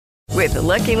With the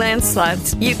Lucky Land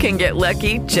Slots, you can get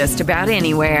lucky just about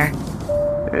anywhere.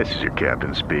 This is your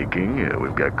captain speaking.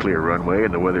 We've got clear runway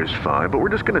and the weather's fine, but we're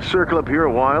just going to circle up here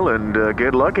a while and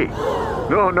get lucky.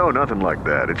 No, nothing like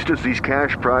that. It's just these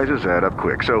cash prizes add up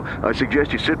quick. So I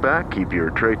suggest you sit back, keep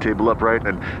your tray table upright,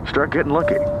 and start getting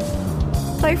lucky.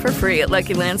 Play for free at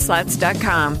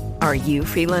LuckyLandSlots.com. Are you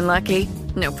feeling lucky?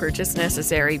 No purchase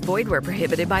necessary. Void where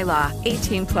prohibited by law.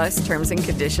 18 plus terms and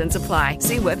conditions apply.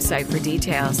 See website for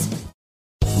details.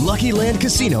 Lucky Land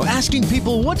Casino, asking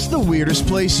people, what's the weirdest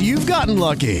place you've gotten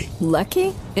lucky?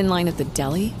 Lucky? In line at the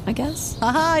deli, I guess?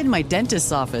 Aha, in my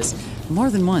dentist's office. More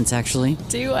than once, actually.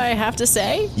 Do I have to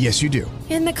say? Yes, you do.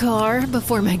 In the car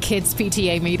before my kids'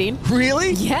 PTA meeting.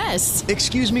 Really? Yes.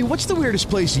 Excuse me, what's the weirdest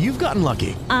place you've gotten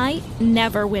lucky? I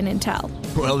never win and tell.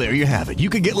 Well, there you have it. You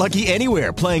can get lucky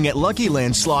anywhere, playing at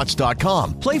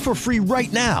LuckyLandSlots.com. Play for free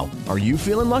right now. Are you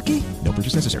feeling lucky? No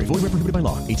purchase necessary. Void where prohibited by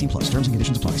law. 18 plus. Terms and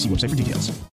conditions apply. See website for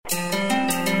details.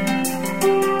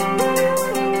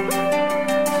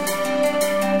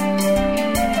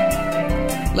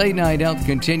 Late Night Health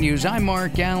continues. I'm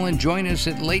Mark Allen. Join us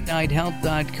at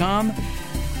LateNightHealth.com.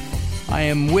 I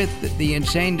am with the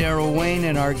insane Daryl Wayne,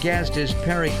 and our guest is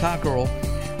Perry Cockerell.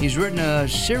 He's written a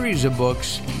series of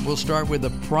books. We'll start with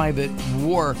A Private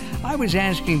War. I was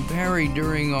asking Perry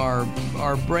during our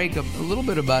break a little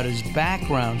bit about his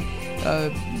background.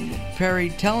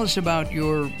 Perry, tell us about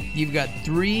you've got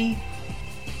 3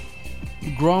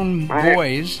 grown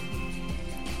boys.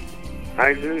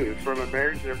 I do. From a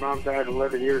marriage, their mom died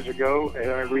 11 years ago,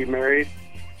 and I remarried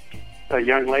a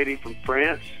young lady from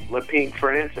France, La Pink,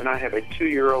 France, and I have a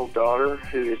 2-year-old daughter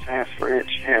who is half French,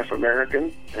 half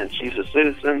American, and she's a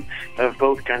citizen of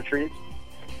both countries.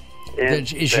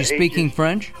 And is she speaking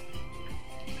French?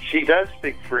 She does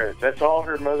speak French. That's all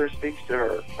her mother speaks to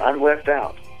her. I'm left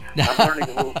out. I'm learning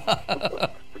a little.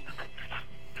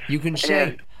 You can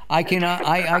say, I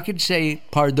could say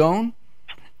pardon,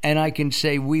 and I can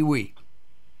say oui, oui.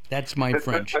 That's my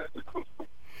French,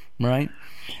 right?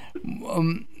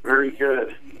 Very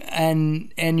good.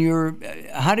 And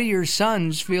how do your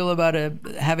sons feel about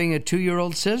having a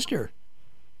 2-year-old sister?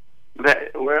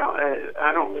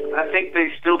 I think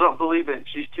they still don't believe it.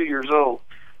 She's 2 years old,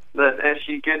 but as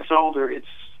she gets older, it's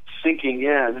sinking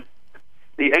in.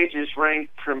 The ages range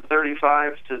from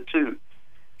 35 to 2.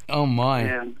 Oh my!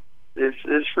 And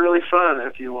it's really fun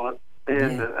if you want.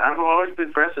 And I've always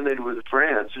been fascinated with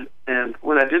France. And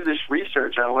when I did this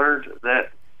research, I learned that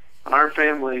our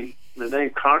family, the name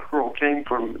Cockerell, came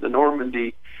from the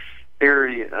Normandy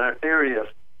area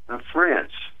of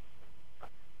France.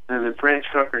 And the French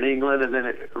conquered England, and then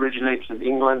it originates in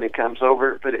England and comes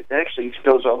over, but it actually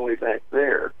goes all the way back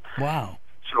there. Wow.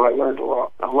 So I learned a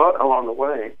lot along the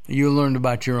way. You learned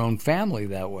about your own family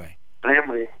that way.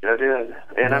 Family, I did.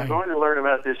 And right. I'm going to learn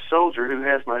about this soldier who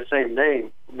has my same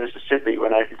name, Mississippi,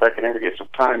 if I can ever get some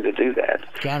time to do that.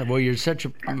 Got it. Well, you're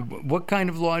what kind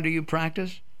of law do you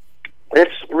practice?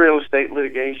 It's real estate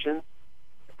litigation.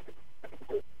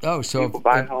 Oh, so people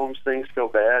buy homes, things go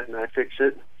bad, and I fix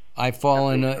it. I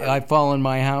fall in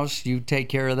my house. You take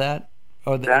care of that.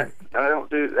 Oh, that I don't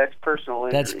do. That's personal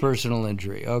injury. That's personal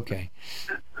injury. Okay,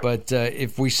 but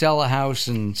if we sell a house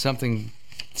and something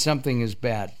is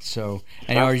bad, so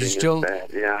and are you still? Bad,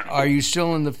 yeah. Are you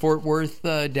still in the Fort Worth,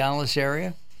 Dallas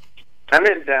area? I'm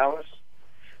in Dallas,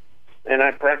 and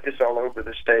I practice all over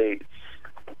the state.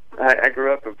 I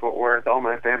grew up in Fort Worth.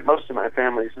 Most of my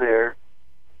family's there.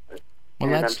 Well,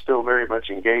 and I'm still very much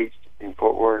engaged in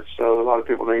Fort Worth, so a lot of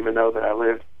people don't even know that I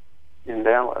live in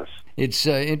Dallas. It's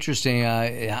interesting.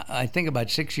 I think about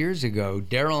 6 years ago,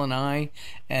 Daryl and I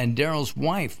and Daryl's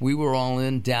wife, we were all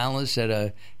in Dallas at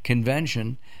a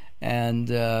convention, and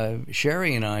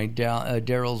Sherry and I,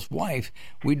 Daryl's wife,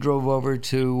 we drove over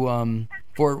to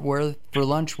Fort Worth for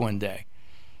lunch one day.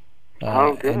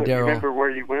 Oh, good. And Daryl, remember where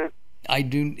you went? I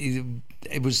do.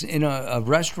 It was in a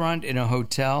restaurant in a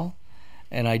hotel,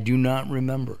 and I do not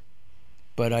remember.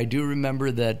 But I do remember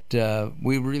that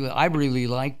I really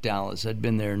liked Dallas. I'd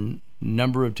been there a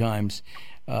number of times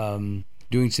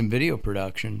doing some video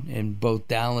production in both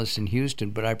Dallas and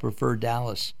Houston, but I prefer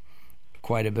Dallas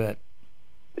quite a bit.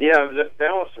 Yeah,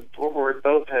 Dallas and Fort Worth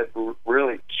both have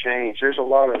really changed. There's a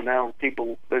lot of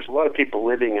people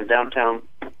living in downtown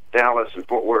Dallas and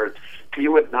Fort Worth.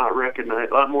 You would not recognize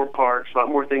a lot more parks, a lot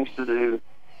more things to do.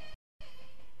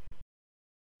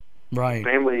 Right.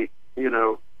 Family, a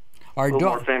little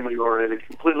more family-oriented,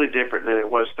 completely different than it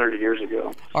was 30 years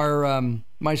ago. Our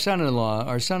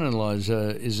son-in-law is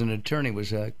an attorney,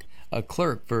 was a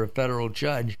clerk for a federal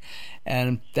judge,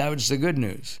 and that was the good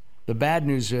news. The bad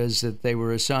news is that they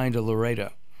were assigned to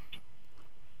Laredo.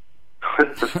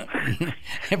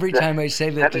 Every time I say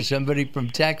that to somebody from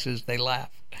Texas, they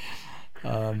laugh.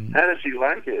 How does he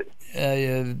like it?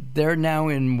 They're now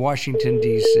in Washington,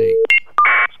 D.C.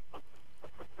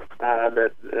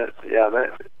 That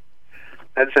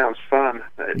sounds fun.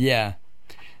 Yeah.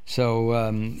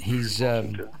 So he's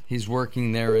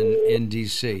working there in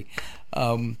D.C.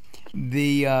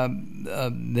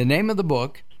 The name of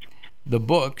the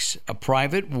book's A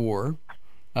Private War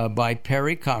by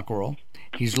Perry Cockerell.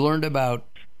 He's learned about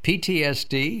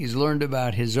PTSD. He's learned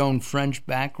about his own French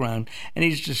background, and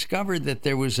he's discovered that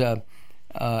there was a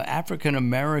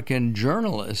African-American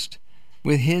journalist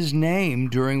with his name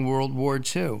during World War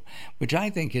II, which I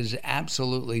think is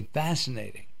absolutely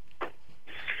fascinating.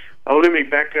 Oh, let me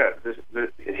back up.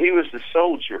 He was the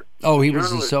soldier. Oh, he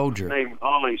was the soldier. Named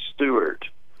Ollie Stewart.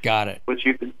 Got it. Which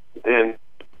you could, and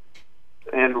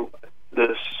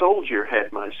the soldier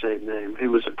had my same name. He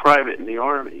was a private in the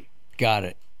Army. Got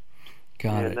it.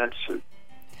 Got it.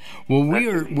 Well,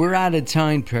 we're out of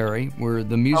time, Perry.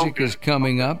 The music is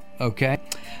coming up. Okay.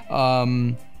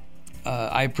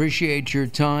 I appreciate your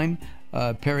time.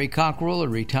 Perry Cockerell, a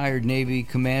retired Navy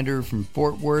commander from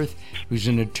Fort Worth, who's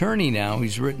an attorney now.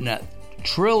 He's written a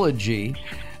trilogy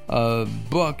of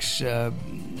books.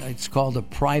 It's called A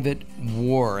Private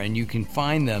War, and you can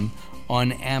find them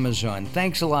on Amazon.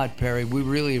 Thanks a lot, Perry. We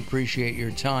really appreciate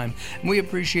your time. And we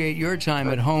appreciate your time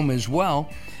at home as well.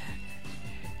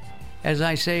 As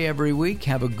I say every week,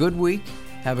 have a good week,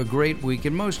 have a great week,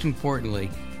 and most importantly,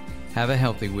 have a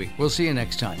healthy week. We'll see you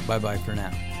next time. Bye-bye for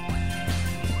now.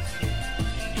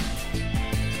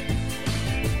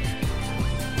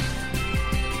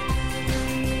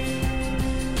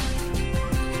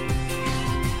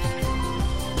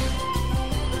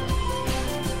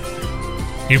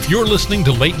 If you're listening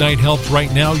to Late Night Health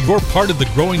right now, you're part of the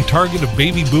growing target of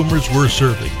baby boomers we're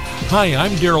serving. Hi,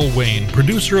 I'm Daryl Wayne,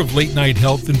 producer of Late Night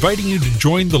Health, inviting you to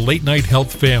join the Late Night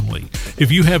Health family.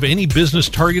 If you have any business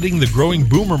targeting the growing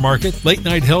boomer market, Late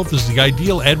Night Health is the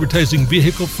ideal advertising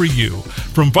vehicle for you.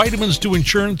 From vitamins to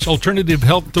insurance, alternative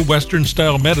health to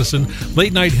Western-style medicine,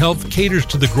 Late Night Health caters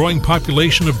to the growing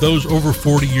population of those over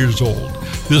 40 years old.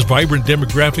 This vibrant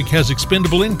demographic has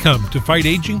expendable income to fight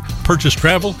aging, purchase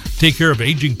travel, take care of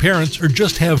aging parents, or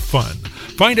just have fun.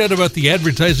 Find out about the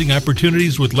advertising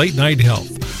opportunities with Late Night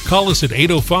Health. Call us at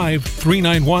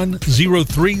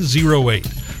 805-391-0308.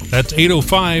 That's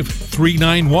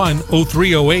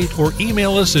 805-391-0308, or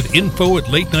email us at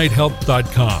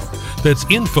info@latenighthealth.com. That's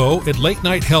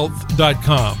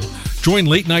info@latenighthealth.com. Join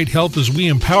Late Night Health as we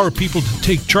empower people to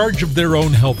take charge of their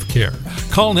own health care.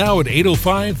 Call now at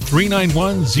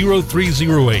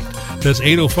 805-391-0308. That's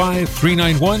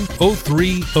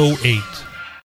 805-391-0308.